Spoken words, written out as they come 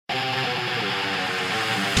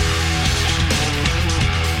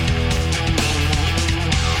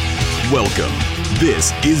Welcome.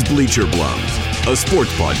 This is Bleacher Blums, a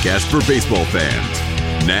sports podcast for baseball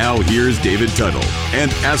fans. Now here's David Tuttle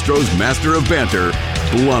and Astros master of banter,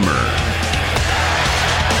 Blummer.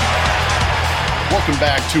 Welcome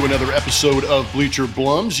back to another episode of Bleacher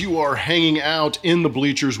Blums. You are hanging out in the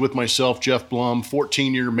bleachers with myself, Jeff Blum,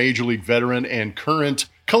 14-year Major League veteran and current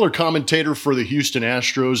color commentator for the Houston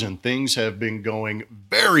Astros, and things have been going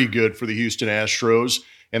very good for the Houston Astros.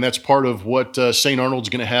 And that's part of what St. Arnold's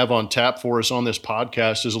going to have on tap for us on this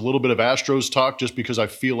podcast is a little bit of Astros talk, just because I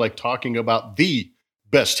feel like talking about the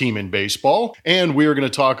best team in baseball. And we are going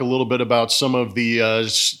to talk a little bit about some of the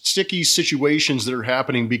sticky situations that are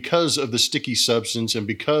happening because of the sticky substance and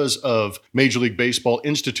because of Major League Baseball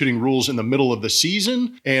instituting rules in the middle of the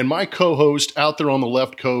season. And my co-host out there on the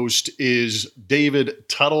left coast is David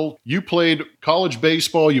Tuttle. You played college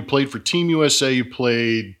baseball. You played for Team USA. You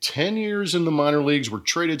played 10 years in the minor leagues, were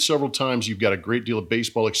traded several times. You've got a great deal of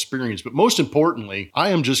baseball experience. But most importantly, I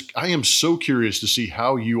am so curious to see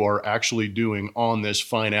how you are actually doing on this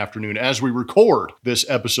fine afternoon as we record this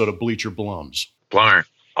episode of Bleacher Blums. Blummer,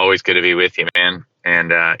 always good to be with you, man.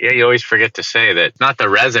 And you always forget to say that not the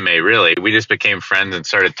resume, really. We just became friends and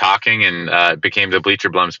started talking and became the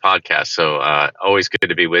Bleacher Blums podcast. So always good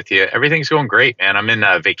to be with you. Everything's going great, man. I'm in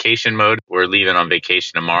vacation mode. We're leaving on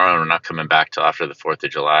vacation tomorrow and we're not coming back till after the 4th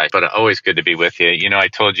of July. But always good to be with you. You know, I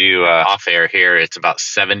told you off air here, it's about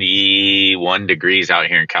 71 degrees out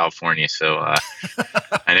here in California. So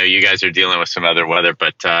I know you guys are dealing with some other weather,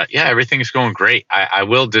 but everything's going great. I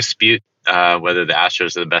will dispute whether the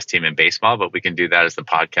Astros are the best team in baseball, but we can do that as the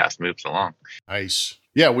podcast moves along. Nice.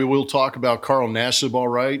 Yeah, we will talk about Carl Nassib, all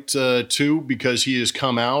right, too, because he has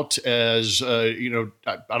come out as, I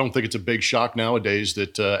don't think it's a big shock nowadays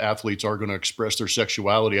that athletes are going to express their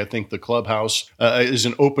sexuality. I think the clubhouse is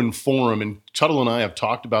an open forum, and Tuttle and I have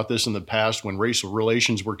talked about this in the past when racial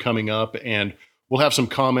relations were coming up, and we'll have some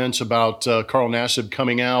comments about Carl Nassib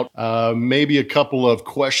coming out. Maybe a couple of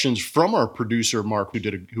questions from our producer, Mark,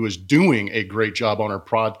 who is doing a great job on our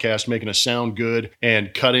podcast, making us sound good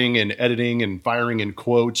and cutting and editing and firing in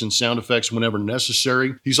quotes and sound effects whenever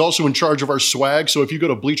necessary. He's also in charge of our swag. So if you go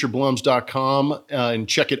to bleacherblums.com and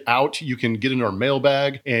check it out, you can get in our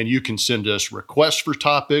mailbag and you can send us requests for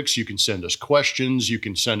topics. You can send us questions. You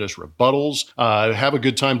can send us rebuttals. Have a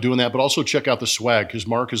good time doing that. But also check out the swag, because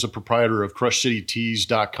Mark is a proprietor of CrushCityTees.com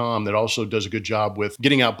that also does a good job with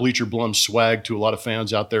getting out Bleacher Blums swag to a lot of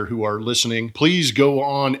fans out there who are listening. Please go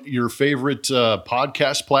on your favorite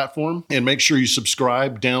podcast platform and make sure you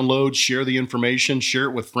subscribe, download, share the information, share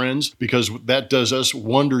it with friends, because that does us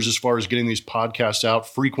wonders as far as getting these podcasts out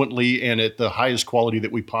frequently and at the highest quality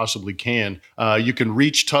that we possibly can. You can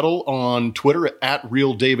reach Tuttle on Twitter at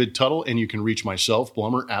RealDavidTuttle, and you can reach myself,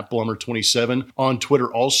 Blummer, at Blummer27 on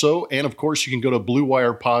Twitter also. And of course, you can go to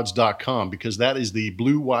BlueWirePods.com, because that is the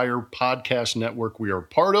Blue Wire podcast network we are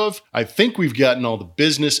part of. I think we've gotten all the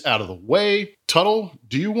business out of the way. Tuttle,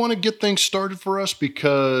 do you want to get things started for us?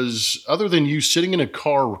 Because other than you sitting in a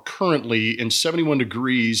car currently in 71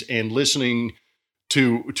 degrees and listening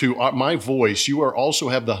to my voice, you are also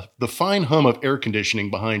have the fine hum of air conditioning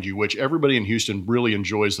behind you, which everybody in Houston really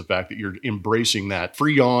enjoys the fact that you're embracing that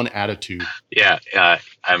Freon attitude. Yeah,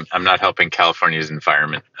 I'm not helping California's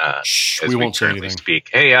environment. We won't say anything. Speak.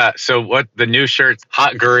 Hey, so what the new shirt?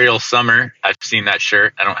 Hot Guriel Summer. I've seen that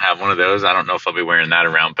shirt. I don't have one of those. I don't know if I'll be wearing that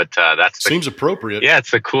around, but seems appropriate. Yeah,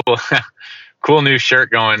 it's a cool new shirt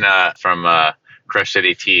going from Crush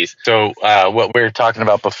City Tees. So what we were talking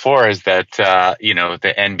about before is that,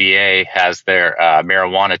 the NBA has their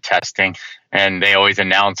marijuana testing, and they always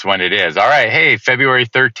announce when it is. All right, hey, February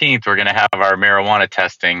 13th, we're going to have our marijuana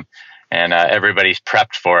testing, and everybody's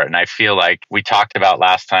prepped for it. And I feel like we talked about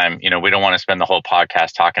last time, we don't want to spend the whole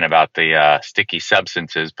podcast talking about the sticky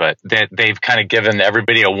substances, but they've kind of given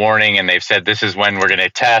everybody a warning, and they've said this is when we're going to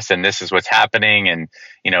test and this is what's happening. And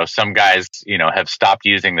some guys, have stopped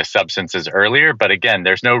using the substances earlier. But again,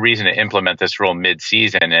 there's no reason to implement this rule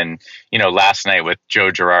mid-season. And, last night with Joe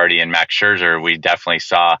Girardi and Max Scherzer, we definitely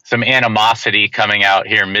saw some animosity coming out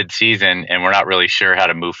here mid-season, and we're not really sure how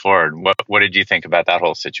to move forward. What did you think about that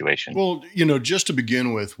whole situation? Well, just to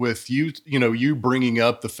begin with you, you bringing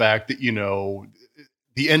up the fact that,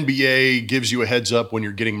 the NBA gives you a heads up when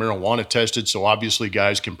you're getting marijuana tested. So obviously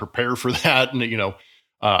guys can prepare for that. And,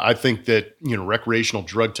 I think that, recreational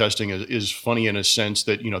drug testing is funny in a sense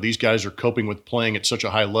that, these guys are coping with playing at such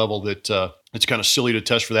a high level that it's kind of silly to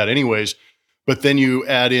test for that anyways. But then you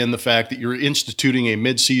add in the fact that you're instituting a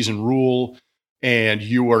midseason rule, and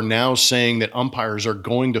you are now saying that umpires are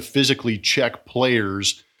going to physically check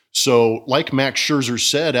players So like Max Scherzer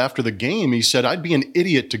said after the game, he said, I'd be an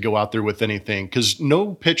idiot to go out there with anything because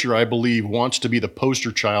no pitcher, I believe, wants to be the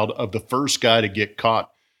poster child of the first guy to get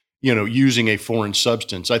caught, using a foreign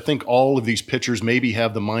substance. I think all of these pitchers maybe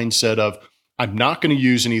have the mindset of, I'm not going to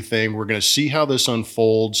use anything. We're going to see how this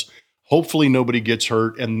unfolds. Hopefully nobody gets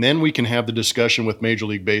hurt. And then we can have the discussion with Major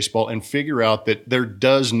League Baseball and figure out that there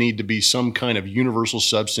does need to be some kind of universal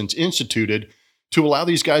substance instituted to allow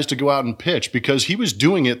these guys to go out and pitch, because he was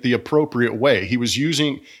doing it the appropriate way.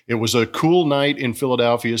 It was a cool night in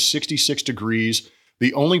Philadelphia, 66 degrees.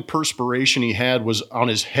 The only perspiration he had was on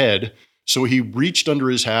his head. So he reached under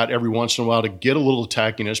his hat every once in a while to get a little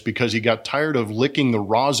tackiness because he got tired of licking the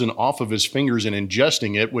rosin off of his fingers and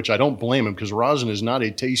ingesting it, which I don't blame him because rosin is not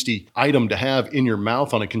a tasty item to have in your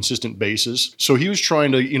mouth on a consistent basis. So he was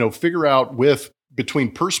trying to, figure out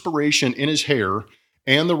between perspiration in his hair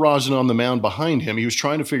and the rosin on the mound behind him, he was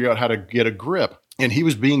trying to figure out how to get a grip. And he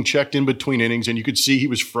was being checked in between innings, and you could see he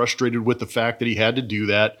was frustrated with the fact that he had to do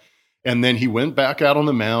that. And then he went back out on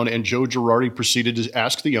the mound, and Joe Girardi proceeded to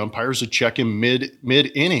ask the umpires to check him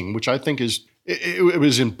mid-inning, which I think it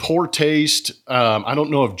was in poor taste. I don't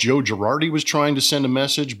know if Joe Girardi was trying to send a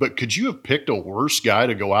message, but could you have picked a worse guy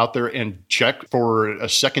to go out there and check for a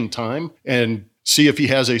second time and see if he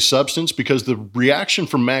has a substance? Because the reaction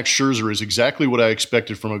from Max Scherzer is exactly what I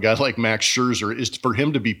expected from a guy like Max Scherzer, is for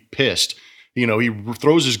him to be pissed. He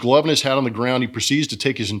throws his glove and his hat on the ground. He proceeds to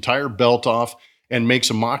take his entire belt off and makes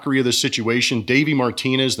a mockery of the situation. Davey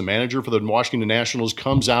Martinez, the manager for the Washington Nationals,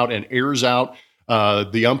 comes out and airs out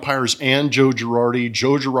the umpires and Joe Girardi.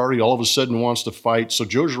 Joe Girardi all of a sudden wants to fight. So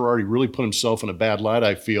Joe Girardi really put himself in a bad light,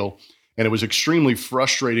 I feel. And it was extremely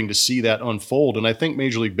frustrating to see that unfold. And I think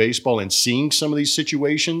Major League Baseball, in seeing some of these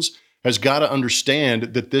situations, has got to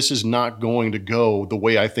understand that this is not going to go the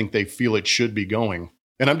way I think they feel it should be going.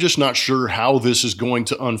 And I'm just not sure how this is going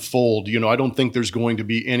to unfold. I don't think there's going to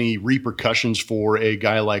be any repercussions for a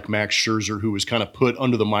guy like Max Scherzer, who was kind of put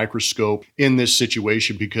under the microscope in this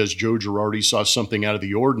situation because Joe Girardi saw something out of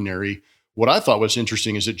the ordinary. What I thought was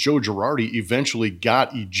interesting is that Joe Girardi eventually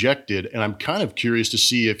got ejected, and I'm kind of curious to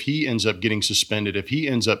see if he ends up getting suspended, if he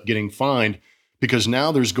ends up getting fined, because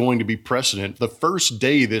now there's going to be precedent. The first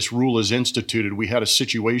day this rule is instituted, we had a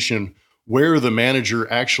situation where the manager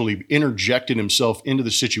actually interjected himself into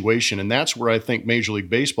the situation, and that's where I think Major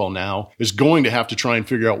League Baseball now is going to have to try and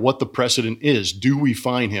figure out what the precedent is. Do we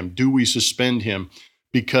fine him? Do we suspend him?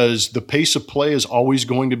 Because the pace of play is always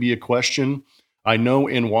going to be a question. I know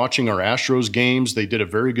in watching our Astros games, they did a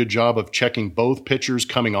very good job of checking both pitchers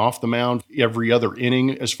coming off the mound every other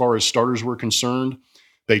inning as far as starters were concerned.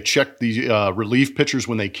 They checked the relief pitchers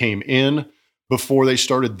when they came in before they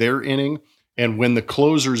started their inning. And when the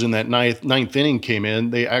closers in that ninth inning came in,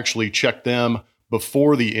 they actually checked them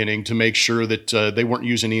before the inning to make sure that they weren't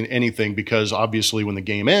using anything, because obviously when the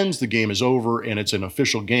game ends, the game is over and it's an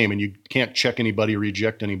official game and you can't check anybody or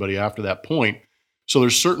eject anybody after that point. So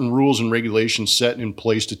there's certain rules and regulations set in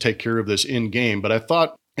place to take care of this in game. But I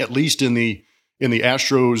thought, at least in the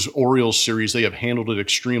Astros-Orioles series, they have handled it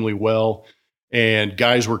extremely well, and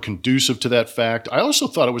guys were conducive to that fact. I also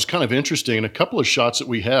thought it was kind of interesting in a couple of shots that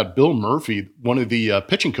we had. Bill Murphy, one of the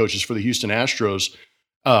pitching coaches for the Houston Astros,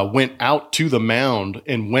 went out to the mound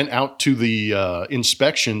and went out to the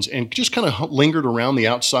inspections and just kind of lingered around the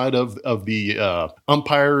outside of the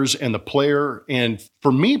umpires and the player. And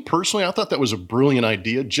for me personally, I thought that was a brilliant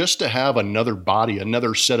idea, just to have another body,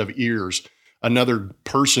 another set of ears, another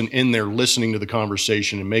person in there listening to the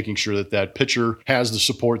conversation and making sure that that pitcher has the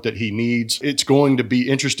support that he needs. It's going to be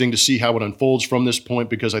interesting to see how it unfolds from this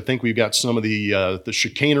point, because I think we've got some of the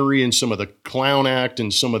chicanery and some of the clown act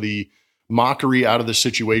and some of the mockery out of the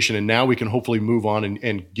situation, and now we can hopefully move on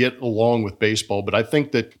and get along with baseball. But I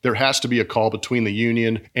think that there has to be a call between the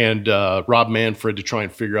union and Rob Manfred to try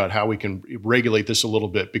and figure out how we can regulate this a little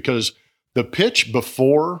bit, because the pitch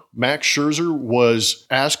before Max Scherzer was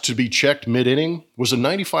asked to be checked mid-inning was a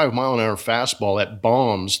 95-mile-an-hour fastball at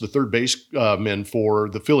Bombs, the third baseman for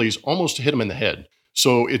the Phillies, almost hit him in the head.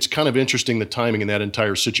 So it's kind of interesting, the timing in that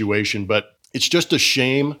entire situation, but it's just a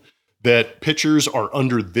shame that pitchers are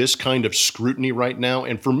under this kind of scrutiny right now.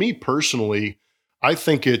 And for me personally, I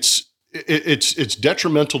think it's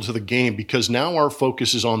detrimental to the game, because now our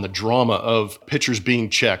focus is on the drama of pitchers being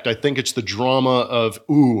checked. I think it's the drama of,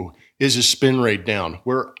 is his spin rate down?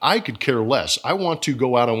 Where I could care less. I want to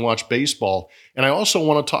go out and watch baseball. And I also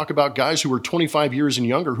want to talk about guys who are 25 years and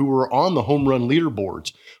younger who are on the home run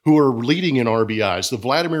leaderboards, who are leading in RBIs, the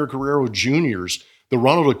Vladimir Guerrero Jr.'s, the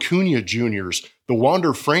Ronald Acuna Jr.'s, the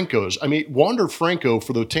Wander Francos. I mean, Wander Franco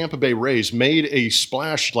for the Tampa Bay Rays made a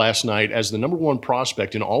splash last night as the number one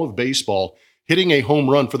prospect in all of baseball. hitting a home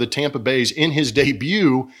run for the Tampa Bays in his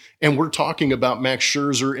debut, and we're talking about Max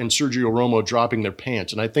Scherzer and Sergio Romo dropping their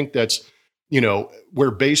pants. And I think that's,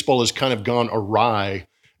 where baseball has kind of gone awry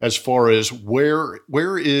as far as where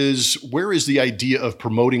is the idea of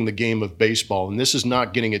promoting the game of baseball, and this is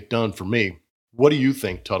not getting it done for me. What do you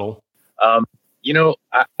think, Tuttle?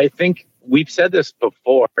 I think we've said this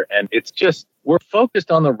before, and it's just we're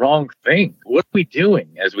focused on the wrong thing. What are we doing,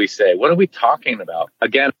 as we say? What are we talking about?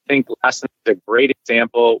 Again, I think last night's a great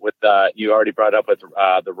example with you already brought up with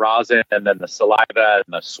the rosin and then the saliva and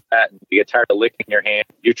the sweat, and you get tired of licking your hand.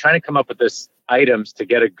 You're trying to come up with this items to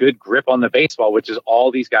get a good grip on the baseball, which is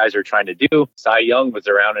all these guys are trying to do. Cy Young was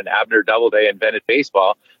around, and Abner Doubleday invented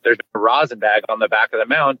baseball. There's a rosin bag on the back of the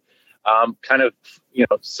mound,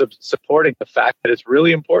 supporting the fact that it's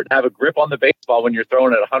really important to have a grip on the baseball when you're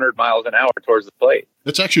throwing at 100 miles an hour towards the plate.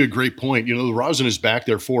 That's actually a great point. The rosin is back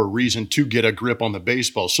there for a reason, to get a grip on the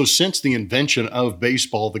baseball. So since the invention of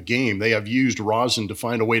baseball, the game, they have used rosin to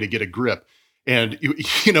find a way to get a grip. And,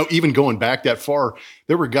 even going back that far,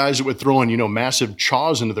 there were guys that would throw in, massive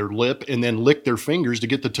chaws into their lip and then lick their fingers to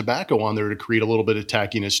get the tobacco on there to create a little bit of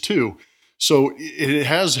tackiness too. So it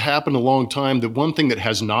has happened a long time. The one thing that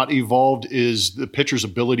has not evolved is the pitcher's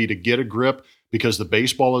ability to get a grip, because the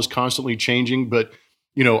baseball is constantly changing. But,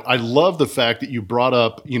 I love the fact that you brought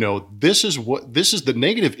up, this is the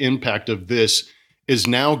negative impact of this is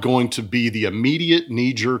now going to be the immediate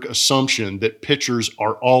knee-jerk assumption that pitchers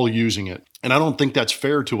are all using it. And I don't think that's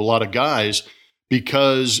fair to a lot of guys,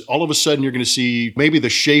 because all of a sudden you're going to see maybe the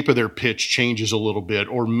shape of their pitch changes a little bit,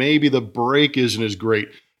 or maybe the break isn't as great.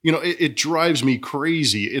 It drives me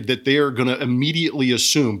crazy that they are going to immediately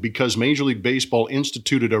assume, because Major League Baseball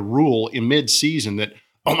instituted a rule in mid-season that,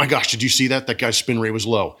 oh my gosh, did you see that? That guy's spin rate was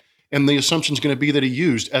low. And the assumption is going to be that he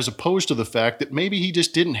used, as opposed to the fact that maybe he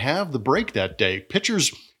just didn't have the break that day.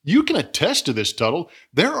 Pitchers, you can attest to this, Tuttle.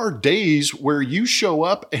 There are days where you show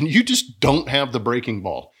up and you just don't have the breaking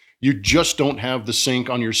ball. You just don't have the sink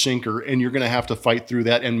on your sinker, and you're going to have to fight through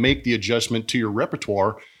that and make the adjustment to your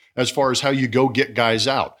repertoire as far as how you go get guys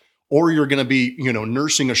out. Or you're going to be,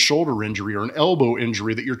 nursing a shoulder injury or an elbow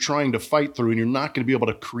injury that you're trying to fight through, and you're not going to be able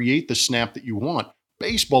to create the snap that you want.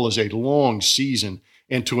 Baseball is a long season,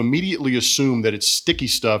 and to immediately assume that it's sticky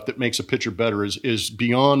stuff that makes a pitcher better is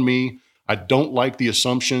beyond me. I don't like the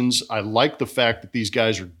assumptions. I like the fact that these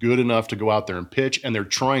guys are good enough to go out there and pitch, and they're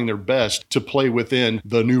trying their best to play within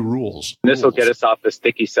the new rules. This will get us off the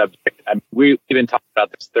sticky subject. We've been talking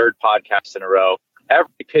about this third podcast in a row. Every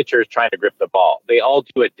pitcher is trying to grip the ball. They all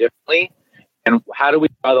do it differently. And how do we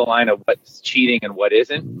draw the line of what's cheating and what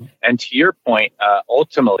isn't? And to your point,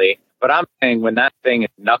 ultimately, but I'm saying when that thing is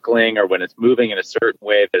knuckling or when it's moving in a certain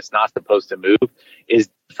way that it's not supposed to move is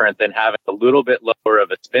different than having a little bit lower of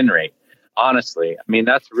a spin rate. Honestly,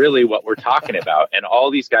 that's really what we're talking about. And all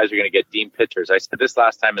these guys are going to get deemed pitchers. I said this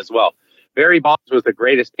last time as well. Barry Bonds was the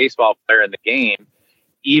greatest baseball player in the game.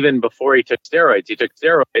 Even before he took steroids,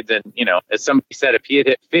 and, as somebody said, if he had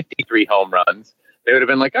hit 53 home runs, they would have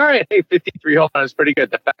been like, all right, hey, 53 home runs is pretty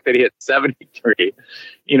good. The fact that he hit 73,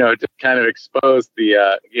 just kind of exposed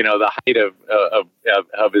the, the height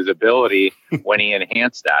of his ability when he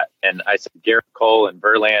enhanced that. And I said, Garrett Cole and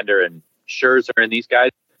Verlander and Scherzer and these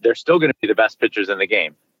guys, they're still going to be the best pitchers in the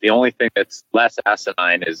game. The only thing that's less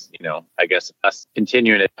asinine is, I guess us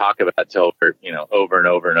continuing to talk about it till we're, over and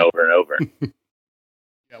over and over and over.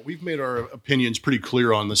 Yeah, we've made our opinions pretty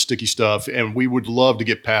clear on the sticky stuff, and we would love to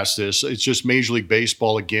get past this. It's just Major League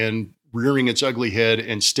Baseball, again, rearing its ugly head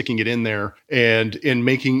and sticking it in there and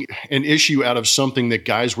making an issue out of something that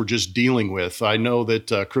guys were just dealing with. I know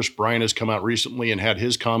that Chris Bryant has come out recently and had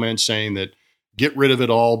his comments saying that get rid of it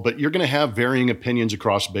all, but you're going to have varying opinions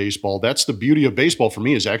across baseball. That's the beauty of baseball for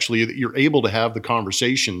me, is actually that you're able to have the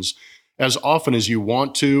conversations as often as you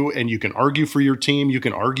want to, and you can argue for your team. You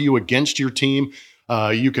can argue against your team.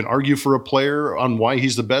 You can argue for a player on why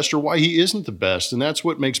he's the best or why he isn't the best. And that's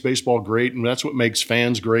what makes baseball great. And that's what makes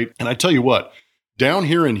fans great. And I tell you what, down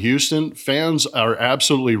here in Houston, fans are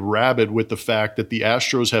absolutely rabid with the fact that the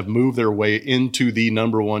Astros have moved their way into the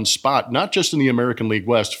number one spot, not just in the American League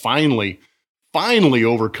West, finally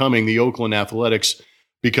overcoming the Oakland Athletics,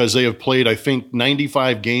 because they have played, I think,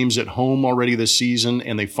 95 games at home already this season.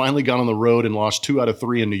 And they finally got on the road and lost 2 out of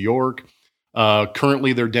 3 in New York.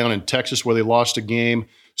 Currently, they're down in Texas where they lost a game.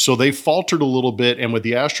 So they faltered a little bit. And with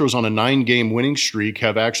the Astros on a 9-game winning streak,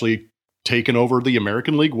 have actually taken over the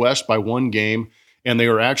American League West by 1 game. And they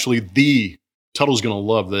are actually Tuttle's going to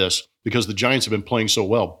love this because the Giants have been playing so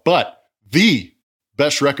well. But the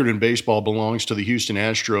best record in baseball belongs to the Houston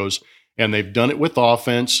Astros. And they've done it with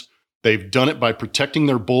offense. They've done it by protecting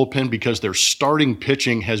their bullpen because their starting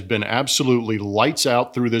pitching has been absolutely lights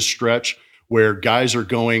out through this stretch where guys are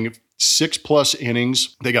going 6+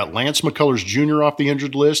 innings. They got Lance McCullers Jr. off the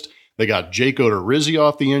injured list. They got Jake Odorizzi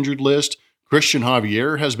off the injured list. Christian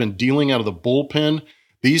Javier has been dealing out of the bullpen.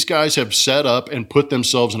 These guys have set up and put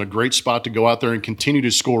themselves in a great spot to go out there and continue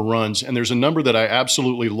to score runs. And there's a number that I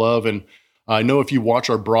absolutely love. And I know if you watch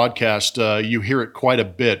our broadcast, you hear it quite a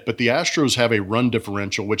bit. But the Astros have a run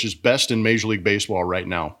differential, which is best in Major League Baseball right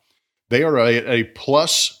now. They are a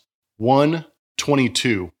plus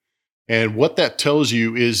 122. And what that tells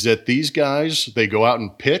you is that these guys, they go out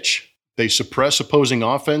and pitch, they suppress opposing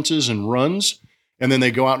offenses and runs, and then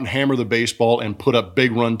they go out and hammer the baseball and put up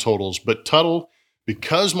big run totals. But Tuttle,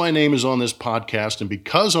 because my name is on this podcast and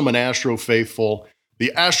because I'm an Astro faithful,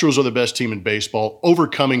 the Astros are the best team in baseball,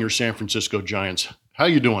 overcoming your San Francisco Giants. How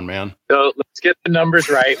you doing, man? So let's get the numbers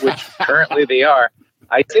right, which currently they are.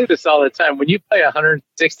 I say this all the time. When you play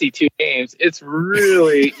 162 games, it's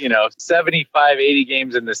really, 75, 80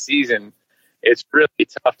 games in the season. It's really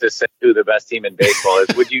tough to say who the best team in baseball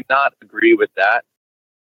is. Would you not agree with that?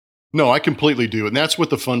 No, I completely do. And that's what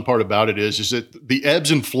the fun part about it is that the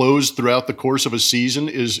ebbs and flows throughout the course of a season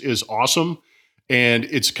is awesome. And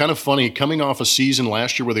it's kind of funny coming off a season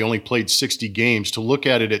last year where they only played 60 games to look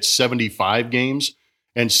at it at 75 games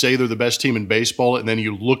and say they're the best team in baseball. And then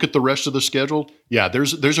you look at the rest of the schedule. Yeah,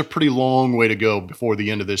 there's a pretty long way to go before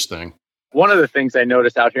the end of this thing. One of the things I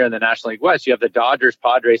noticed out here in the National League West, you have the Dodgers,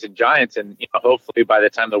 Padres, and Giants. And hopefully by the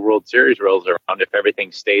time the World Series rolls around, if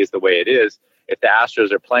everything stays the way it is, if the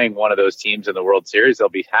Astros are playing one of those teams in the World Series, they'll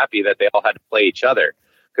be happy that they all had to play each other.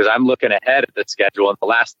 Because I'm looking ahead at the schedule. In the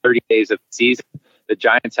last 30 days of the season, the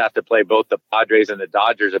Giants have to play both the Padres and the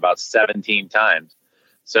Dodgers about 17 times.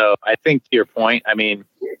 So I think to your point,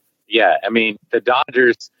 the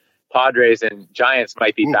Dodgers, Padres, and Giants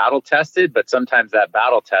might be battle tested, but sometimes that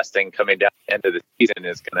battle testing coming down the end of the season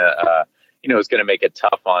is gonna make it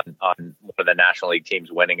tough on one of the National League teams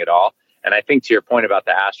winning it all. And I think to your point about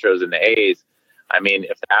the Astros and the A's,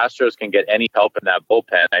 if the Astros can get any help in that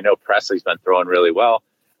bullpen, I know Presley's been throwing really well.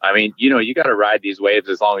 You got to ride these waves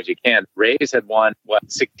as long as you can. Rays had won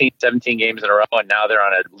 16, 17 games in a row, and now they're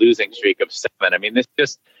on a losing streak of 7.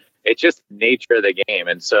 It's just nature of the game.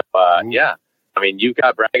 And so, you've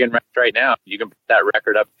got bragging rights right now. You can put that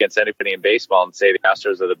record up against anybody in baseball and say the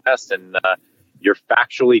Astros are the best, and you're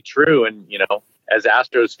factually true. And as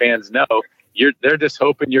Astros fans know, they're just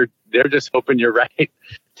hoping you're right.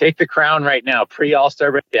 Take the crown right now.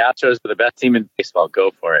 Pre-All-Star break, the Astros are the best team in baseball. Go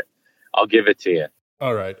for it. I'll give it to you.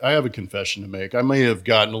 All right. I have a confession to make. I may have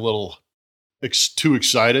gotten a little too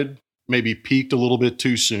excited, maybe peaked a little bit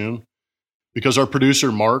too soon, because our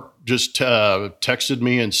producer, Mark, just texted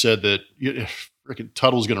me and said that frickin'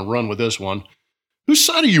 Tuttle's going to run with this one. Whose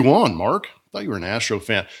side are you on, Mark? I thought you were an Astro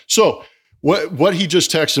fan. So what he just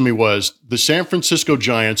texted me was the San Francisco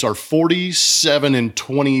Giants are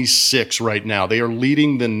 47-26 right now. They are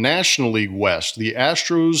leading the National League West. The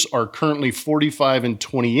Astros are currently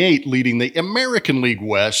 45-28, leading the American League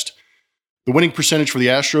West. The winning percentage for the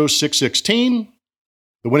Astros, .616.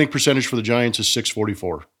 The winning percentage for the Giants is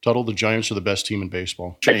 .644. Tuttle, the Giants are the best team in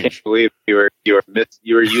baseball. I can't believe you were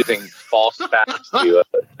using false facts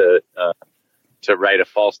to write a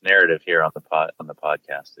false narrative here on the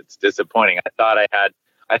podcast. It's disappointing. I thought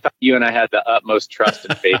you and I had the utmost trust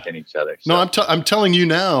and faith in each other. So. No, I'm telling you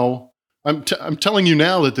now. I'm telling you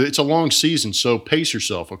now that it's a long season. So pace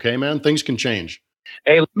yourself, okay, man? Things can change.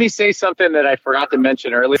 Hey, let me say something that I forgot to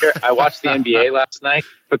mention earlier. I watched the NBA last night,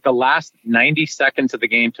 but the last 90 seconds of the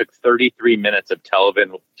game took 33 minutes of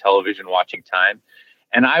television watching time.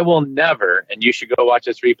 And I will never, and you should go watch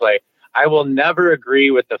this replay, I will never agree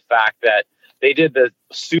with the fact that they did the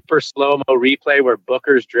super slow-mo replay where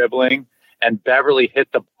Booker's dribbling and Beverly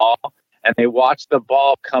hit the ball, and they watched the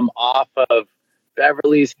ball come off of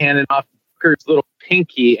Beverly's hand and off Booker's little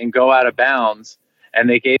pinky and go out of bounds, and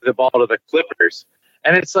they gave the ball to the Clippers.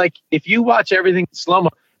 And it's like, if you watch everything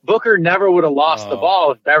slow-mo, Booker never would have lost the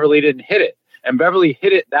ball if Beverly didn't hit it. And Beverly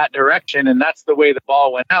hit it that direction, and that's the way the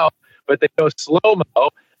ball went out. But they go slow-mo.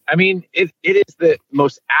 It is the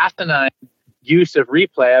most asinine use of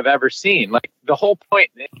replay I've ever seen. Like, the whole point,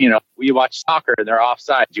 you watch soccer and they're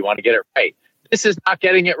offsides. You want to get it right. This is not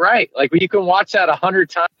getting it right. Like, you can watch that 100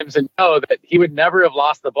 times and know that he would never have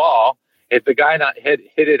lost the ball if the guy not hit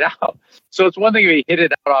it out. So it's one thing if he hit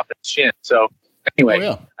it out off his shin. So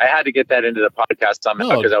anyway, I had to get that into the podcast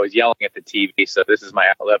somehow because I was yelling at the TV. So this is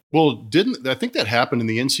my outlet. Well, I think that happened in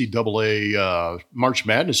the NCAA March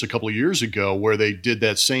Madness a couple of years ago where they did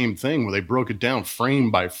that same thing where they broke it down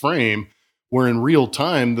frame by frame. where in real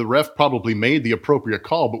time, the ref probably made the appropriate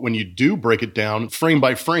call. But when you do break it down frame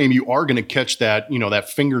by frame, you are going to catch that, that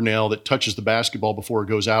fingernail that touches the basketball before it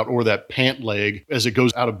goes out, or that pant leg as it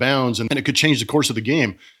goes out of bounds, and it could change the course of the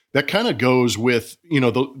game. That kind of goes with,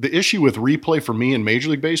 the issue with replay for me in Major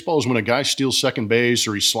League Baseball is when a guy steals second base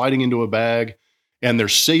or he's sliding into a bag and they're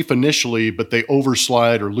safe initially, but they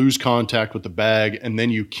overslide or lose contact with the bag, and then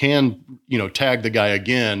you can, tag the guy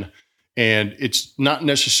again. And it's not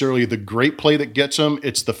necessarily the great play that gets him.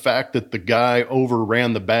 It's the fact that the guy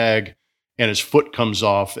overran the bag and his foot comes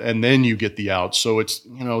off, and then you get the out. So it's,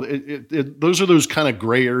 those are those kind of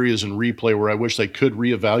gray areas in replay where I wish they could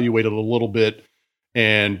reevaluate it a little bit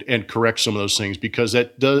and correct some of those things, because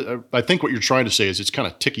that does, I think what you're trying to say is it's kind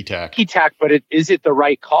of ticky-tack. Ticky-tack, but is it the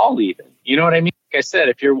right call even? You know what I mean? Like I said,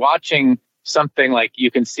 if you're watching something like you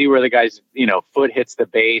can see where the guy's, foot hits the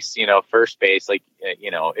base, first base,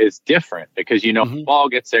 is different because, the ball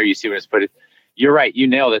gets there, you see when it's put. You're right. You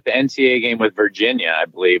nailed it. The NCAA game with Virginia, I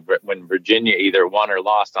believe, when Virginia either won or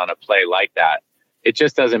lost on a play like that, it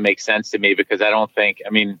just doesn't make sense to me because I don't think,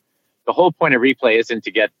 the whole point of replay isn't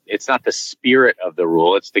it's not the spirit of the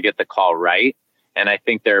rule. It's to get the call right. And I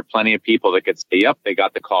think there are plenty of people that could say, yep, they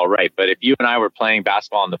got the call right. But if you and I were playing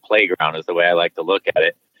basketball on the playground is the way I like to look at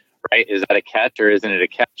it. Right? Is that a catch or isn't it a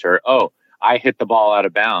catch? Or, I hit the ball out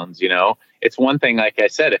of bounds. It's one thing, like I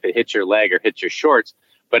said, if it hits your leg or hits your shorts,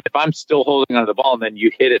 but if I'm still holding onto the ball and then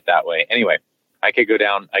you hit it that way. Anyway, I could go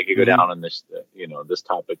down on this, this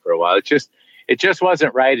topic for a while. It just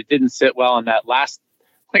wasn't right. It didn't sit well in that last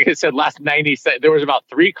 90 seconds. There was about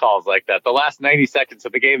 3 calls like that. The last 90 seconds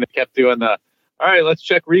of the game that kept doing all right, let's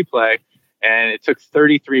check replay. And it took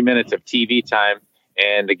 33 minutes of TV time.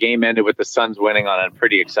 And the game ended with the Suns winning on a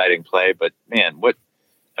pretty exciting play. But man, what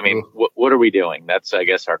are we doing? That's, I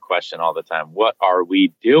guess, our question all the time. What are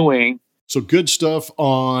we doing? So good stuff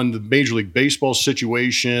on the Major League Baseball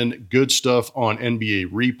situation. Good stuff on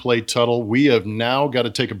NBA replay, Tuttle. We have now got to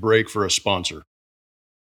take a break for a sponsor.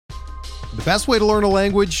 The best way to learn a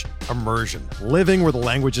language? Immersion. Living where the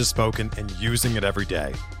language is spoken and using it every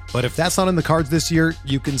day. But if that's not in the cards this year,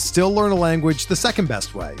 you can still learn a language the second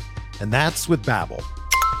best way. And that's with Babbel.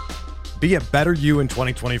 Be a better you in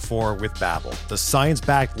 2024 with Babbel, the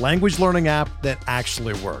science-backed language learning app that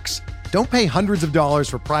actually works. Don't pay hundreds of dollars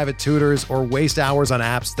for private tutors or waste hours on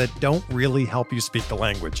apps that don't really help you speak the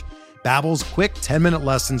language. Babbel's quick 10-minute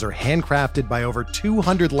lessons are handcrafted by over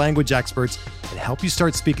 200 language experts that help you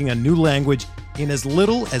start speaking a new language in as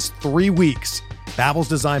little as 3 weeks. Babbel's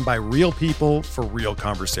designed by real people for real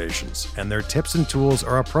conversations, and their tips and tools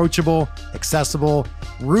are approachable, accessible,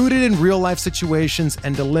 rooted in real-life situations,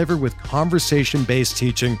 and delivered with conversation-based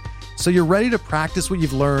teaching, so you're ready to practice what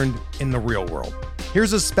you've learned in the real world.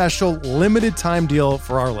 Here's a special limited-time deal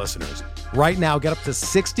for our listeners. Right now, get up to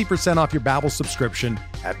 60% off your Babbel subscription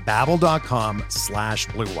at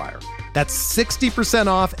babbel.com/BlueWire. That's 60%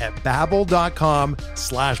 off at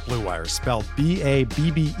babbel.com/BlueWire, spelled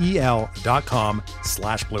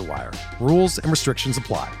BABBEL.com/BlueWire. Rules and restrictions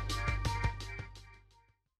apply.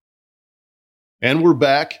 And we're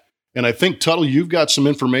back. And I think, Tuttle, you've got some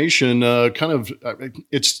information,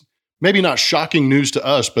 it's maybe not shocking news to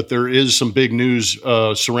us, but there is some big news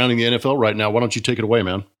surrounding the NFL right now. Why don't you take it away,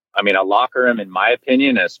 man? A locker room, in my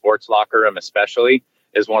opinion, a sports locker room especially,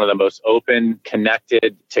 is one of the most open,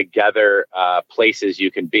 connected, together places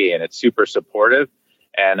you can be. And it's super supportive.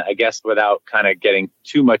 And I guess without kind of getting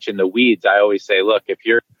too much in the weeds, I always say, look, if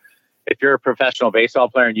you're a professional baseball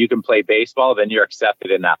player and you can play baseball, then you're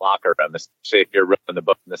accepted in that locker room, especially if you're rowing the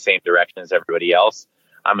boat in the same direction as everybody else.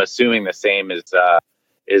 I'm assuming the same is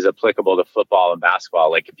applicable to football and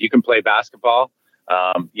basketball. Like if you can play basketball,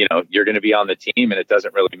 you're going to be on the team and it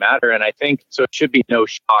doesn't really matter. And I think so. It should be no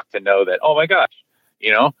shock to know that, oh my gosh,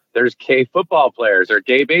 there's gay football players or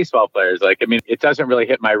gay baseball players. It doesn't really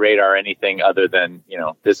hit my radar or anything other than,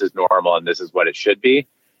 this is normal and this is what it should be.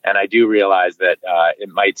 And I do realize that it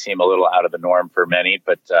might seem a little out of the norm for many,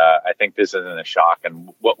 but I think this isn't a shock. And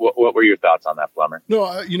what were your thoughts on that, Plummer?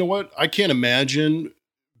 No, you know what? I can't imagine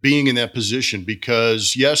being in that position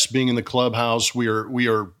because, yes, being in the clubhouse, we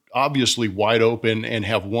are obviously wide open and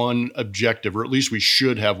have one objective, or at least we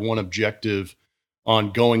should have one objective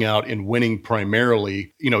on going out and winning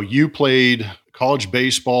primarily. You played college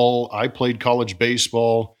baseball. I played college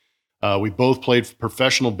baseball. We both played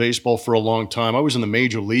professional baseball for a long time. I was in the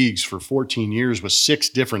major leagues for 14 years with 6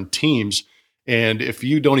 different teams. And if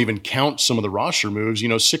you don't even count some of the roster moves,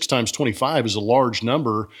 6 times 25 is a large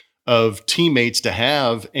number. of teammates to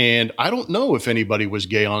have. And I don't know if anybody was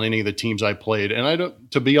gay on any of the teams I played. And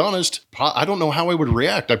to be honest, I don't know how I would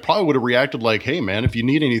react. I probably would have reacted like, hey man, if you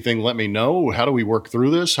need anything, let me know. How do we work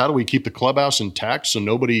through this? How do we keep the clubhouse intact so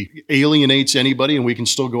nobody alienates anybody and we can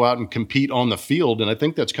still go out and compete on the field? And I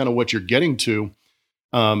think that's kind of what you're getting to.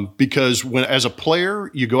 Because as a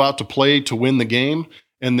player, you go out to play to win the game.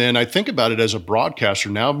 And then I think about it as a broadcaster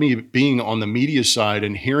now, me being on the media side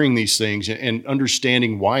and hearing these things and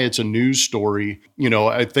understanding why it's a news story.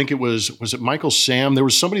 I think was it Michael Sam? There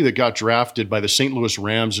was somebody that got drafted by the St. Louis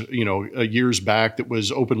Rams, years back that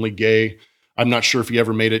was openly gay. I'm not sure if he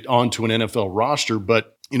ever made it onto an NFL roster,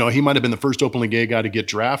 but, he might have been the first openly gay guy to get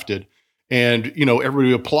drafted. And,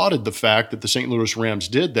 everybody applauded the fact that the St. Louis Rams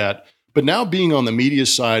did that. But now being on the media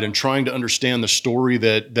side and trying to understand the story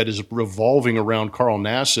that is revolving around Carl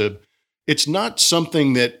Nassib, it's not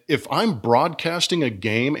something that if I'm broadcasting a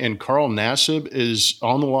game and Carl Nassib is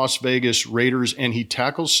on the Las Vegas Raiders and he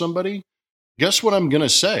tackles somebody, guess what I'm going to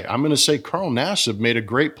say? I'm going to say Carl Nassib made a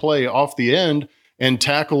great play off the end and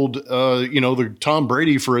tackled, the Tom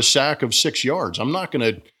Brady for a sack of 6 yards.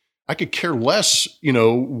 I could care less,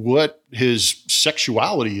 what his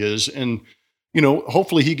sexuality is. And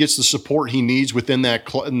hopefully he gets the support he needs within that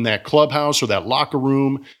in that clubhouse or that locker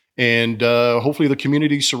room. And hopefully the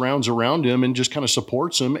community surrounds around him and just kind of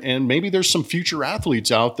supports him. And maybe there's some future athletes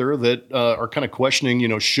out there that are kind of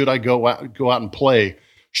questioning, should I go out and play?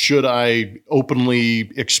 Should I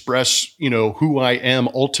openly express, who I am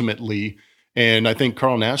ultimately? And I think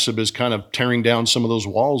Carl Nassib is kind of tearing down some of those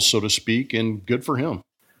walls, so to speak, and good for him.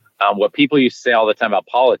 What people used to say all the time about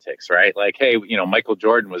politics, right? Like, hey, Michael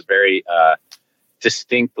Jordan was very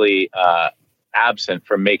distinctly absent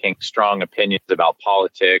from making strong opinions about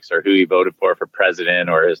politics or who he voted for president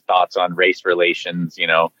or his thoughts on race relations.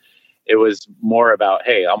 It was more about,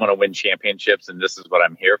 hey, I'm going to win championships and this is what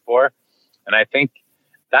I'm here for. And I think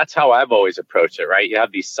that's how I've always approached it, right? You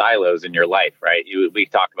have these silos in your life, right? We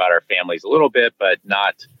talk about our families a little bit, but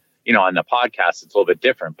not, on the podcast, it's a little bit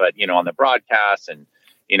different, but, on the broadcast and,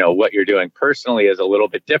 what you're doing personally is a little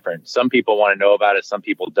bit different. Some people want to know about it. Some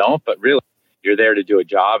people don't, but really you're there to do a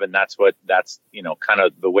job. And that's kind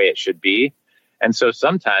of the way it should be. And so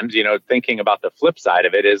sometimes, thinking about the flip side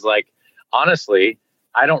of it is like, honestly,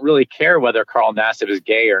 I don't really care whether Carl Nassib is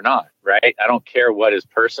gay or not, right? I don't care what his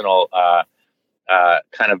personal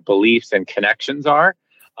kind of beliefs and connections are.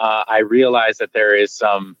 I realize that there is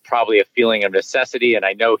probably a feeling of necessity. And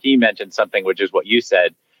I know he mentioned something, which is what you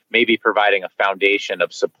said, maybe providing a foundation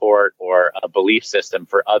of support or a belief system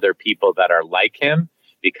for other people that are like him,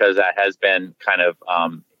 because that has been kind of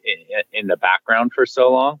in the background for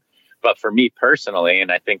so long. But for me personally,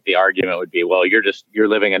 and I think the argument would be, well, you're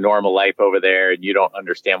living a normal life over there and you don't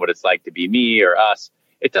understand what it's like to be me or us.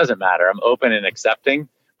 It doesn't matter. I'm open and accepting,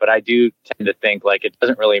 but I do tend to think like it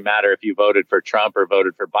doesn't really matter if you voted for Trump or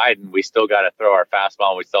voted for Biden. We still got to throw our fastball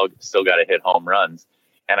and we still got to hit home runs.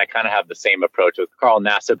 And I kind of have the same approach with Carl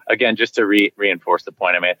Nassib. Again, just to reinforce the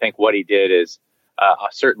point, I think what he did is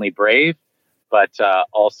certainly brave, but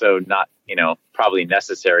also not, probably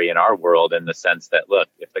necessary in our world in the sense that, look,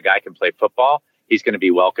 if the guy can play football, he's going to be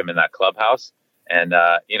welcome in that clubhouse and,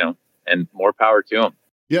 and more power to him.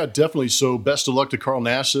 Yeah, definitely. So best of luck to Carl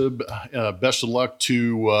Nassib. Best of luck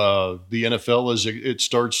to the NFL as it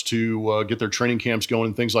starts to get their training camps going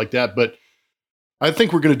and things like that. But I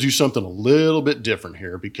think we're going to do something a little bit different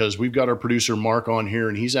here because we've got our producer Mark on here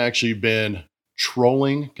and he's actually been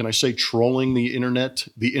trolling the internet,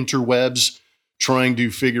 the interwebs, trying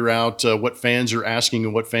to figure out what fans are asking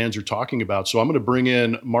and what fans are talking about. So I'm going to bring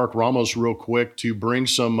in Mark Ramos real quick to bring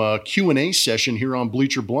some Q&A session here on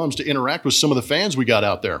Bleacher Blums to interact with some of the fans we got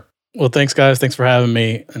out there. Well, thanks, guys. Thanks for having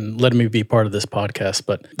me and letting me be part of this podcast.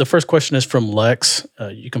 But the first question is from Lex.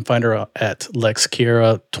 You can find her at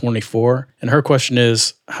LexKira24. And her question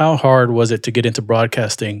is, how hard was it to get into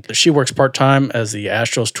broadcasting? She works part-time as the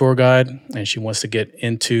Astros tour guide, and she wants to get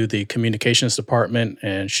into the communications department.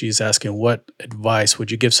 And she's asking, what advice would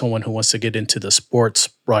you give someone who wants to get into the sports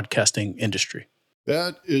broadcasting industry?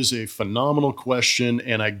 That is a phenomenal question,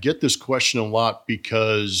 and I get this question a lot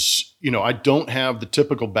because, I don't have the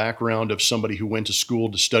typical background of somebody who went to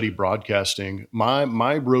school to study broadcasting.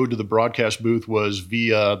 My road to the broadcast booth was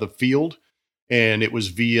via the field, and it was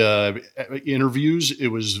via interviews. It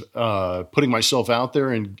was putting myself out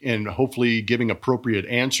there and hopefully giving appropriate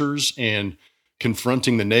answers and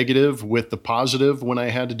confronting the negative with the positive when I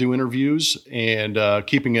had to do interviews and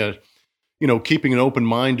keeping an open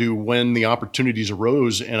mind to when the opportunities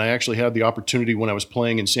arose. And I actually had the opportunity when I was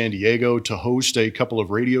playing in San Diego to host a couple of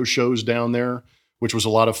radio shows down there which was a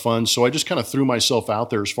lot of fun. So I just kind of threw myself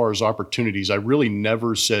out there as far as opportunities. I really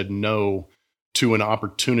never said no to an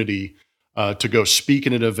opportunity to go speak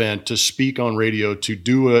at an event, to speak on radio, to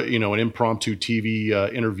do an impromptu TV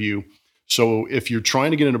interview. So if you're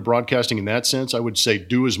trying to get into broadcasting in that sense, I would say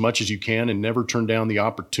do as much as you can and never turn down the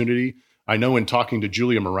opportunity. I know in talking to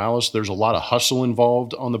Julia Morales, there's a lot of hustle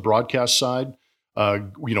involved on the broadcast side.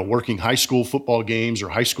 Working high school football games or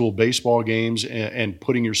high school baseball games and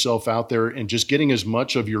putting yourself out there and just getting as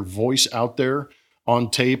much of your voice out there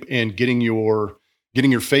on tape and getting your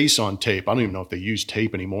face on tape. I don't even know if they use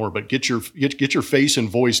tape anymore, but get your face and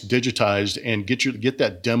voice digitized and get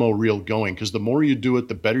that demo reel going. Because the more you do it,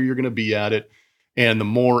 the better you're going to be at it, and the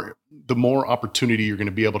more opportunity you're going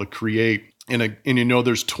to be able to create. And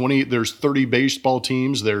there's 30 baseball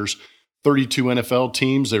teams, there's 32 NFL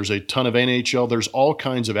teams, there's a ton of NHL, there's all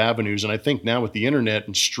kinds of avenues. And I think now with the internet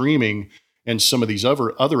and streaming and some of these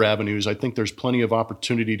other avenues, I think there's plenty of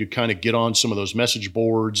opportunity to kind of get on some of those message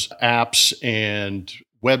boards, apps, and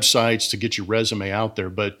websites to get your resume out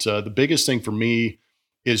there. But the biggest thing for me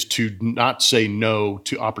is to not say no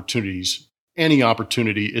to opportunities. Any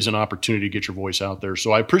opportunity is an opportunity to get your voice out there.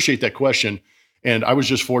 So I appreciate that question. And I was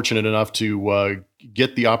just fortunate enough to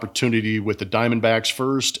get the opportunity with the Diamondbacks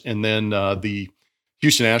first, and then the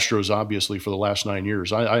Houston Astros, obviously, for the last 9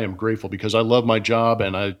 years. I am grateful because I love my job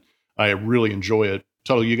and I really enjoy it.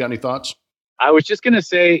 Tuttle, you got any thoughts? I was just going to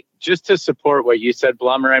say, just to support what you said,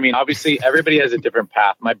 Blummer, I mean, obviously, everybody has a different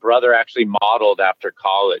path. My brother actually modeled after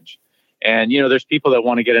college. And, there's people that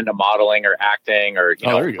want to get into modeling or acting or,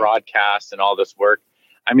 broadcast and all this work.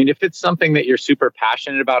 I mean, if it's something that you're super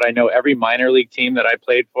passionate about, I know every minor league team that I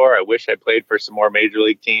played for, I wish I played for some more major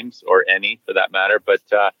league teams, or any for that matter. But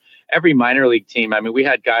every minor league team, I mean, we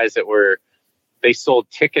had guys that they sold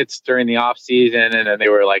tickets during the off season, and then they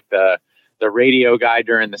were like the radio guy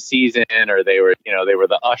during the season, or they were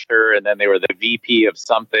the usher, and then they were the VP of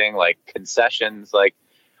something like concessions. Like,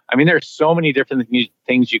 I mean, there's so many different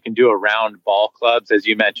things you can do around ball clubs. As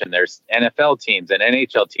you mentioned, there's NFL teams and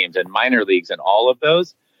NHL teams and minor leagues and all of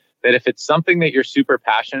those, that if it's something that you're super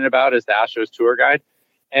passionate about as the Astros tour guide,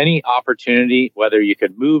 any opportunity, whether you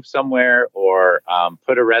could move somewhere or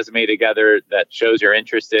put a resume together that shows you're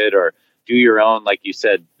interested, or do your own, like you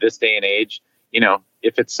said, this day and age,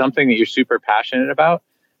 if it's something that you're super passionate about,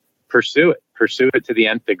 pursue it to the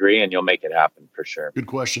nth degree, and you'll make it happen for sure. Good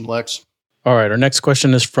question, Lex. All right, our next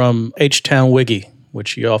question is from H-Town Wiggy,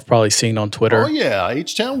 which you all have probably seen on Twitter. Oh, yeah,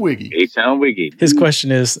 H-Town Wiggy. H-Town Wiggy. His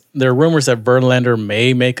question is, there are rumors that Verlander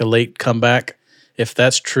may make a late comeback. If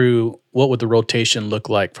that's true, what would the rotation look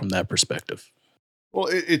like from that perspective? Well,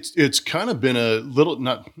 it's kind of been a little,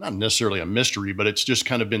 not necessarily a mystery, but it's just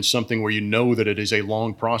kind of been something where that it is a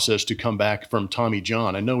long process to come back from Tommy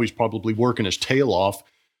John. I know he's probably working his tail off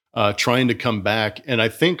trying to come back. And I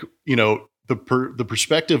think, the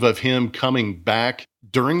perspective of him coming back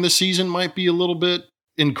during the season might be a little bit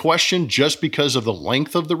in question just because of the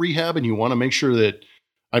length of the rehab. And you want to make sure that,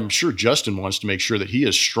 I'm sure Justin wants to make sure that he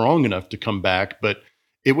is strong enough to come back, but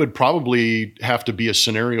it would probably have to be a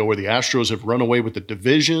scenario where the Astros have run away with the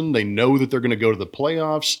division. They know that they're going to go to the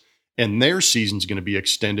playoffs and their season's going to be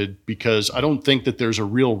extended, because I don't think that there's a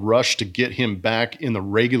real rush to get him back in the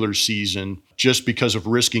regular season just because of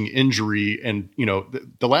risking injury. And,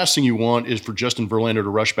 the last thing you want is for Justin Verlander to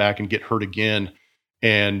rush back and get hurt again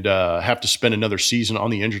and have to spend another season on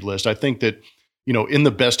the injured list. I think that, in the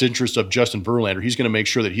best interest of Justin Verlander, he's going to make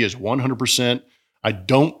sure that he is 100%.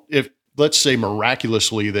 If let's say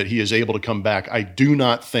miraculously that he is able to come back, I do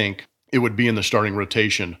not think it would be in the starting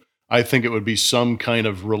rotation. I think it would be some kind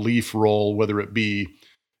of relief role, whether it be,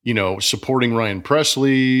 supporting Ryan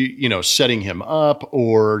Presley, setting him up,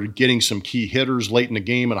 or getting some key hitters late in the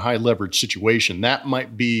game in a high leverage situation. That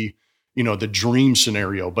might be, the dream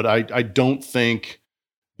scenario, but I don't think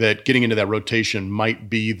that getting into that rotation might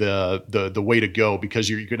be the way to go, because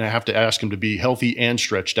you're going to have to ask him to be healthy and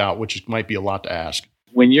stretched out, which might be a lot to ask.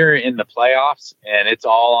 When you're in the playoffs and it's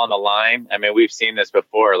all on the line, I mean, we've seen this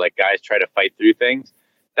before, like guys try to fight through things.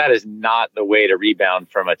 That is not the way to rebound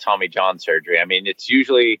from a Tommy John surgery. I mean, it's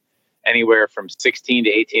usually anywhere from 16 to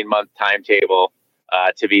 18 month timetable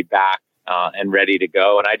to be back and ready to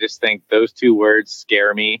go. And I just think those two words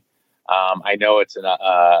scare me. I know it's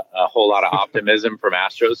a whole lot of optimism from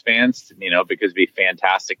Astros fans, because it'd be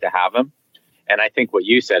fantastic to have him. And I think what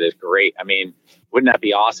you said is great. I mean, wouldn't that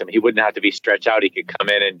be awesome? He wouldn't have to be stretched out. He could come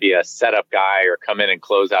in and be a setup guy or come in and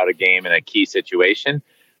close out a game in a key situation.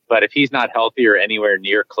 But if he's not healthy or anywhere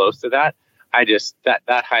near close to that,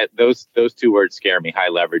 those two words scare me. High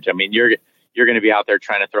leverage. I mean, you're going to be out there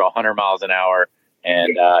trying to throw 100 miles an hour,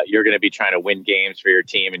 and you're going to be trying to win games for your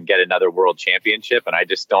team and get another world championship. And I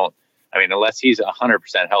just don't, unless he's 100%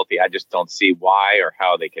 healthy, I just don't see why or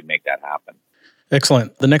how they could make that happen.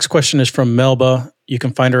 Excellent. The next question is from Melba. You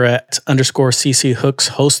can find her at _CC Hooks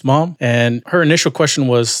host mom. And her initial question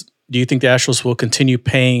was, do you think the Astros will continue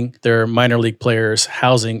paying their minor league players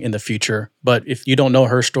housing in the future? But if you don't know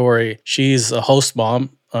her story, she's a host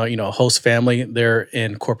mom, a host family there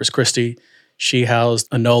in Corpus Christi. She housed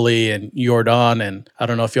Anoli and Jordan. And I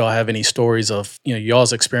don't know if y'all have any stories of,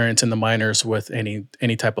 y'all's experience in the minors with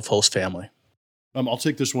any type of host family. I'll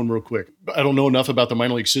take this one real quick. I don't know enough about the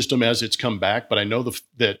minor league system as it's come back, but I know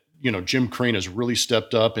that Jim Crane has really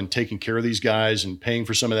stepped up and taking care of these guys and paying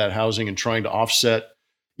for some of that housing and trying to offset,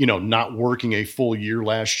 not working a full year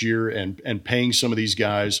last year and paying some of these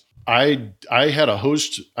guys. I had a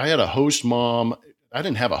host mom. I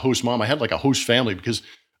didn't have a host mom. I had like a host family because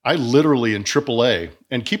I literally in AAA,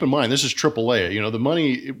 and keep in mind, this is AAA, the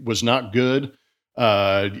money was not good.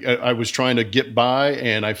 I was trying to get by,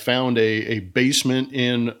 and I found a basement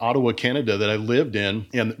in Ottawa, Canada that I lived in.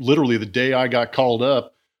 And literally the day I got called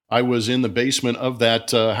up, I was in the basement of that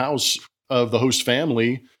house of the host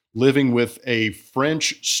family, living with a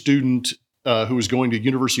French student who was going to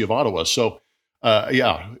University of Ottawa. So,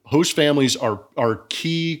 host families are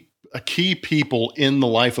key people in the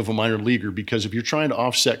life of a minor leaguer, because if you're trying to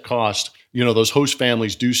offset cost, those host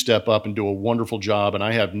families do step up and do a wonderful job. And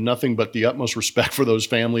I have nothing but the utmost respect for those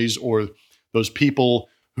families or those people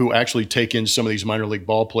who actually take in some of these minor league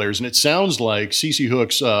ball players. And it sounds like CC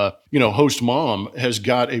Hooks, host mom, has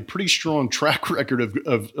got a pretty strong track record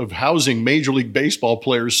of housing Major League Baseball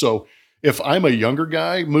players. So if I'm a younger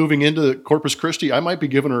guy moving into Corpus Christi, I might be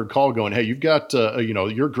giving her a call going, hey, you've got,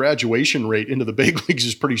 your graduation rate into the big leagues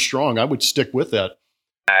is pretty strong. I would stick with that.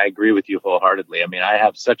 I agree with you wholeheartedly. I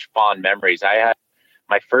have such fond memories. I had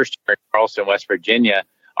my first year in Charleston, West Virginia.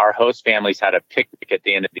 Our host families had a picnic at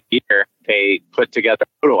the end of the year. They put together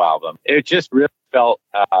a photo album. It just really felt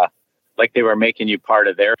like they were making you part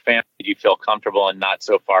of their family. You feel comfortable and not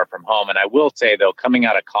so far from home. And I will say, though, coming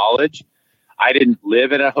out of college, I didn't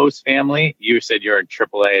live in a host family. You said you're in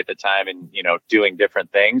AAA at the time and, doing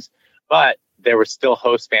different things. But there were still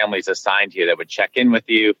host families assigned to you that would check in with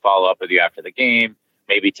you, follow up with you after the game,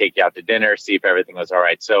 maybe take you out to dinner, see if everything was all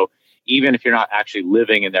right. So even if you're not actually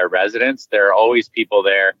living in their residence, there are always people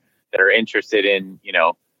there that are interested in,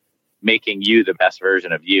 making you the best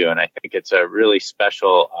version of you. And I think it's a really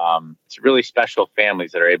special,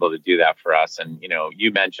 families that are able to do that for us. And,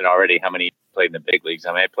 you mentioned already how many played in the big leagues.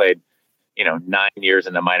 I played, 9 years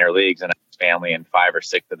in the minor leagues and a family in 5 or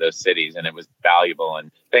 6 of those cities. And it was valuable. And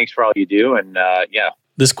thanks for all you do. And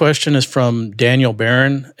This question is from Daniel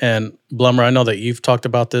Barron. And Blummer, I know that you've talked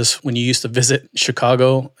about this when you used to visit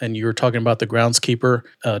Chicago and you were talking about the groundskeeper.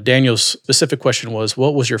 Daniel's specific question was,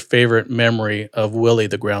 what was your favorite memory of Willie,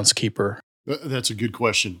 the groundskeeper? That's a good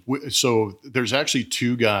question. So there's actually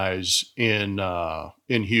 2 guys in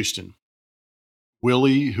Houston.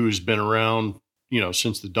 Willie, who's been around,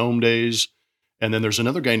 since the Dome days. And then there's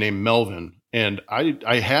another guy named Melvin. And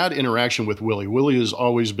I had interaction with Willie. Willie has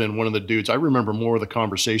always been one of the dudes. I remember more of the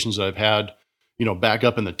conversations that I've had, back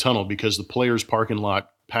up in the tunnel, because the players' parking lot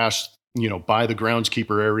passed, by the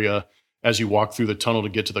groundskeeper area as you walk through the tunnel to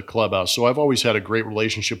get to the clubhouse. So I've always had a great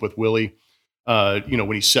relationship with Willie.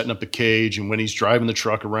 When he's setting up the cage and when he's driving the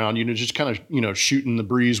truck around, just kind of, shooting the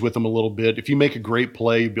breeze with him a little bit. If you make a great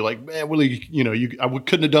play, you'd be like, man, Willie, I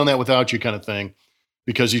couldn't have done that without you, kind of thing,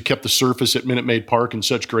 because you kept the surface at Minute Maid Park in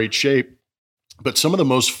such great shape. But some of the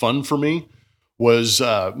most fun for me was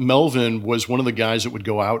Melvin was one of the guys that would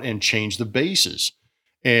go out and change the bases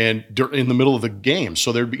and in the middle of the game.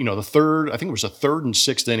 So there'd be, the third, I think it was the 3rd and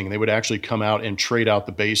 6th inning, they would actually come out and trade out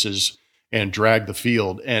the bases and drag the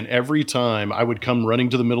field. And every time I would come running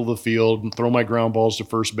to the middle of the field and throw my ground balls to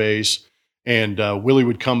first base, and Willie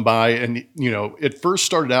would come by, and, it first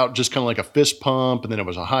started out just kind of like a fist pump, and then it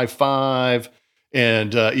was a high five.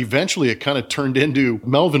 And eventually it kind of turned into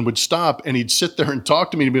Melvin would stop and he'd sit there and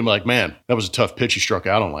talk to me and be like, man, that was a tough pitch he struck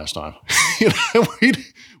out on last time.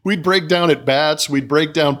 We'd break down at bats. We'd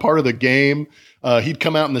break down part of the game. He'd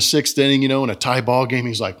come out in the 6th inning, in a tie ball game.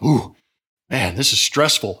 He's like, ooh, man, this is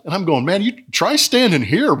stressful. And I'm going, man, you try standing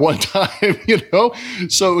here one time,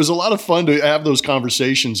 So it was a lot of fun to have those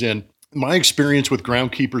conversations. And my experience with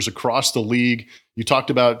groundkeepers across the league, you talked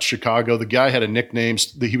about Chicago. The guy had a nickname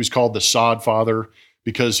that he was called the Sod Father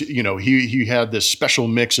because, he had this special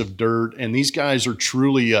mix of dirt. And these guys are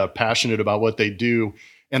truly passionate about what they do.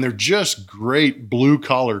 And they're just great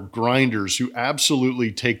blue-collar grinders who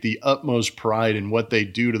absolutely take the utmost pride in what they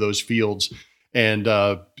do to those fields. And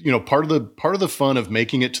part of the fun of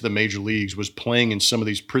making it to the major leagues was playing in some of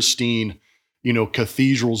these pristine,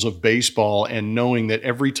 cathedrals of baseball, and knowing that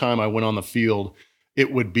every time I went on the field,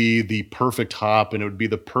 it would be the perfect hop and it would be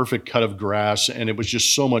the perfect cut of grass. And it was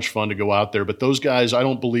just so much fun to go out there. But those guys, I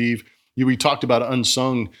don't believe we talked about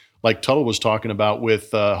unsung, like Tuttle was talking about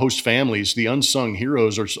with host families. The unsung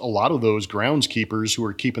heroes are a lot of those groundskeepers who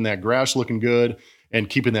are keeping that grass looking good and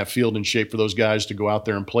keeping that field in shape for those guys to go out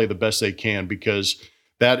there and play the best they can, because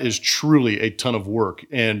that is truly a ton of work.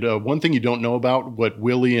 And one thing you don't know about what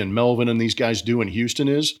Willie and Melvin and these guys do in Houston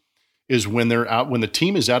is when they're out, when the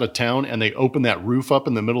team is out of town and they open that roof up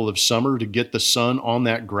in the middle of summer to get the sun on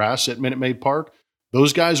that grass at Minute Maid Park,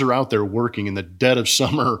 those guys are out there working in the dead of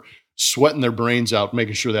summer, sweating their brains out,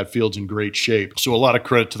 making sure that field's in great shape. So a lot of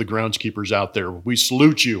credit to the groundskeepers out there. We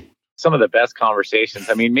salute you. Some of the best conversations.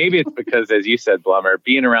 I mean, maybe it's because, as you said, Blummer,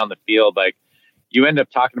 being around the field, like you end up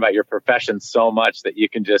talking about your profession so much that you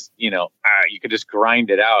can just, you can just grind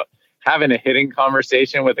it out. Having a hitting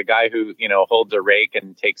conversation with a guy who, holds a rake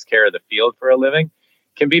and takes care of the field for a living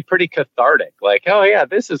can be pretty cathartic. Like, oh yeah,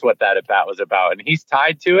 this is what that at bat was about. And he's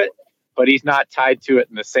tied to it, but he's not tied to it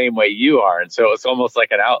in the same way you are. And so it's almost like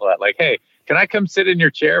an outlet. Like, hey, can I come sit in your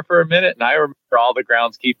chair for a minute? And I remember all the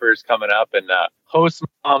groundskeepers coming up and host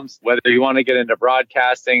moms, whether you want to get into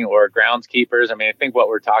broadcasting or groundskeepers. I mean, I think what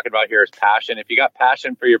we're talking about here is passion. If you got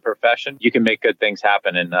passion for your profession, you can make good things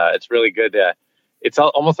happen. And it's really good. It's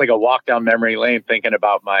almost like a walk down memory lane thinking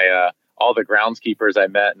about my all the groundskeepers I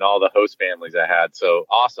met and all the host families I had. So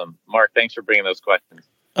awesome. Mark, thanks for bringing those questions.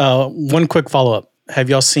 One quick follow-up. Have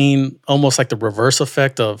y'all seen almost like the reverse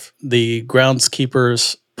effect of the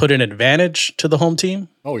groundskeepers put an advantage to the home team?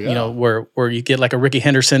 Oh yeah. Where you get like a Ricky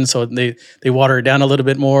Henderson, so they water it down a little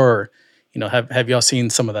bit more, or, have y'all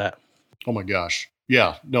seen some of that? Oh my gosh.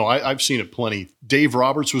 Yeah, no, I've seen it plenty. Dave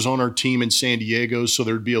Roberts was on our team in San Diego, so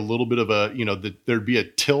there'd be a little bit of there'd be a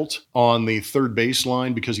tilt on the third base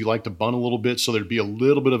line because he liked to bunt a little bit. So there'd be a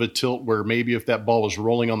little bit of a tilt where maybe if that ball was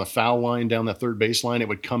rolling on the foul line down that third base line, it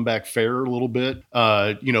would come back fair a little bit.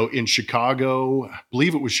 In Chicago, I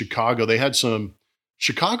believe it was Chicago, they had some.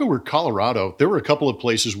 Chicago or Colorado, there were a couple of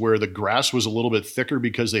places where the grass was a little bit thicker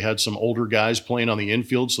because they had some older guys playing on the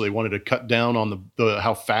infield, so they wanted to cut down on the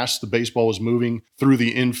how fast the baseball was moving through the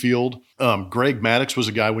infield. Greg Maddux was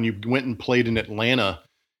a guy, when you went and played in Atlanta,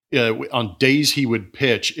 on days he would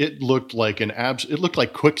pitch, it looked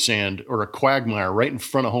like quicksand or a quagmire right in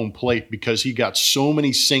front of home plate because he got so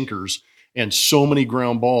many sinkers and so many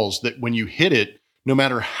ground balls that when you hit it, no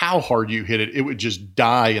matter how hard you hit it, it would just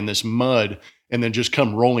die in this mud and then just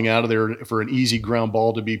come rolling out of there for an easy ground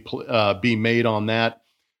ball to be made on that.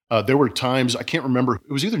 There were times, I can't remember,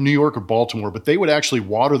 it was either New York or Baltimore, but they would actually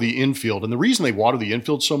water the infield. And the reason they water the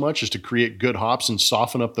infield so much is to create good hops and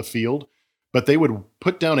soften up the field. But they would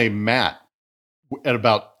put down a mat at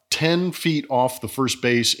about 10 feet off the first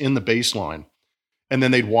base in the baseline, and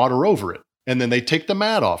then they'd water over it. And then they take the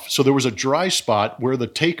mat off. So there was a dry spot where the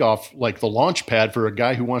takeoff, like the launch pad for a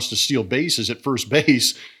guy who wants to steal bases at first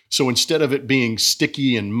base. So instead of it being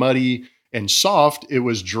sticky and muddy and soft, it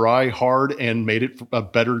was dry, hard, and made it a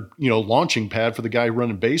better, launching pad for the guy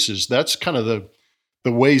running bases. That's kind of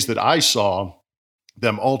the ways that I saw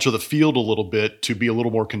them alter the field a little bit to be a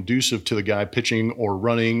little more conducive to the guy pitching or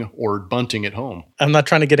running or bunting at home. I'm not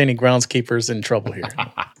trying to get any groundskeepers in trouble here.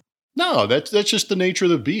 No, that's just the nature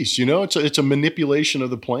of the beast. It's a manipulation of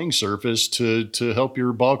the playing surface to help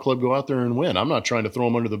your ball club go out there and win. I'm not trying to throw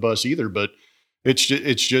them under the bus either, but it's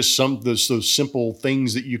just those simple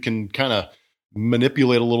things that you can kind of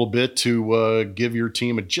manipulate a little bit to give your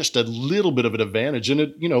team just a little bit of an advantage. And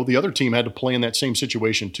the other team had to play in that same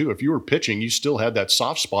situation too. If you were pitching, you still had that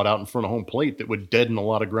soft spot out in front of home plate that would deaden a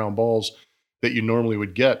lot of ground balls that you normally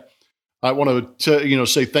would get. I want to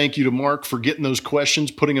say thank you to Mark for getting those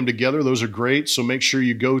questions, putting them together. Those are great. So make sure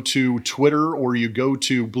you go to Twitter or you go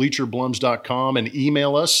to bleacherblums.com and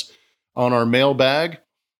email us on our mailbag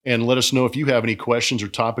and let us know if you have any questions or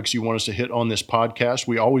topics you want us to hit on this podcast.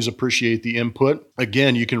 We always appreciate the input.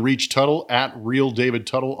 Again, you can reach Tuttle at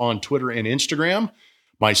RealDavidTuttle on Twitter and Instagram,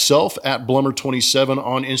 myself at Blummer27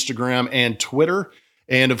 on Instagram and Twitter.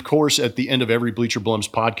 And of course, at the end of every Bleacher Blums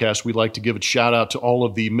podcast, we'd like to give a shout out to all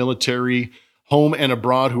of the military, home and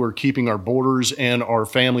abroad, who are keeping our borders and our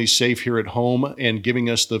families safe here at home and giving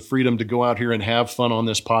us the freedom to go out here and have fun on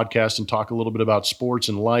this podcast and talk a little bit about sports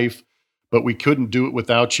and life. But we couldn't do it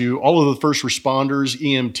without you. All of the first responders,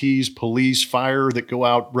 EMTs, police, fire that go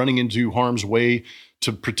out running into harm's way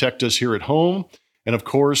to protect us here at home. And of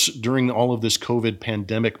course, during all of this COVID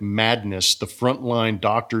pandemic madness, the frontline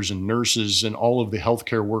doctors and nurses and all of the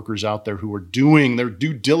healthcare workers out there who are doing their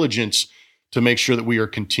due diligence to make sure that we are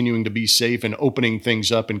continuing to be safe and opening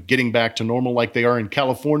things up and getting back to normal like they are in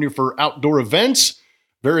California for outdoor events.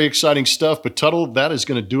 Very exciting stuff. But Tuttle, that is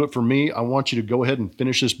going to do it for me. I want you to go ahead and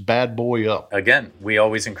finish this bad boy up. Again, we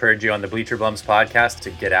always encourage you on the Bleacher Blums podcast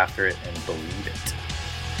to get after it and believe it.